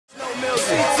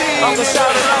I'm gonna shout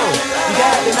it low. You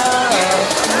got to know.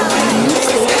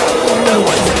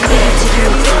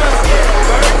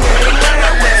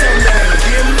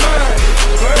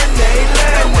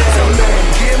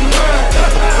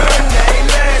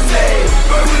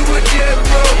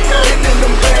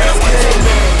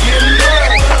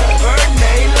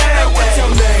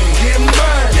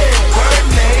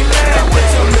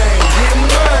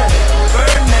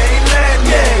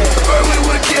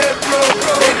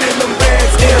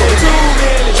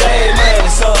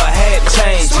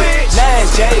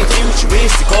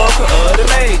 Futuristic corporate of the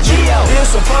major.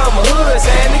 This one for my hoods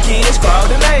and the kids across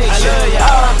the nation.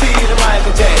 R.I.P. to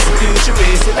Michael Jackson,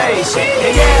 futuristic nation.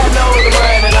 And yeah, I know the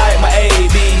money like my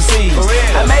ABCs.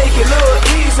 I make it look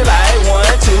easy like 1,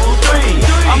 2, 3.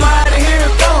 I'm out of here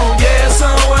gone, yeah,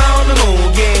 somewhere on the moon.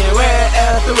 Getting red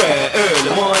after red,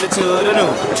 early morning to the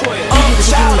noon.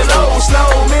 Shouting low,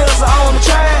 slow, mills on the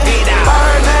train.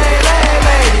 Burn,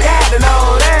 lane, got to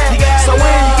know that. So when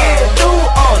you get through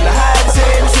on the hottest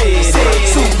in the city,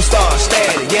 superstar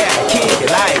status, yeah, kick it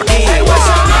like this. Hey, what's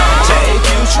your name? J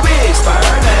Futurist,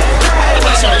 burn name. Hey,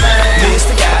 what's your name?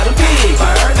 Mr. Got a big,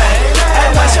 burn name. Hey,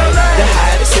 what's your name? The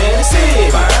hottest in the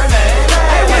city, burn name.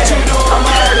 Hey, what you doing? I'm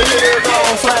out of here,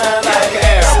 gon' flying like an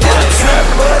arrow. Trint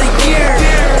for the year,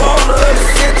 all of the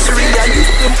century. I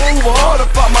used to move hard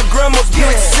up on my grandma's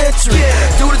good century.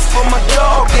 Do this for my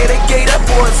dog, yeah, they gave up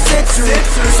for a century.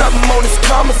 Something on this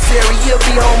commissary, he'll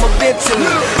be home eventually.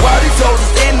 While these hoes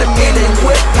is into me, they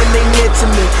wet when they mention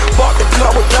me. Bought the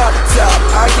car without the top,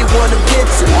 I get one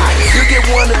eventually. You get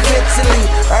one eventually.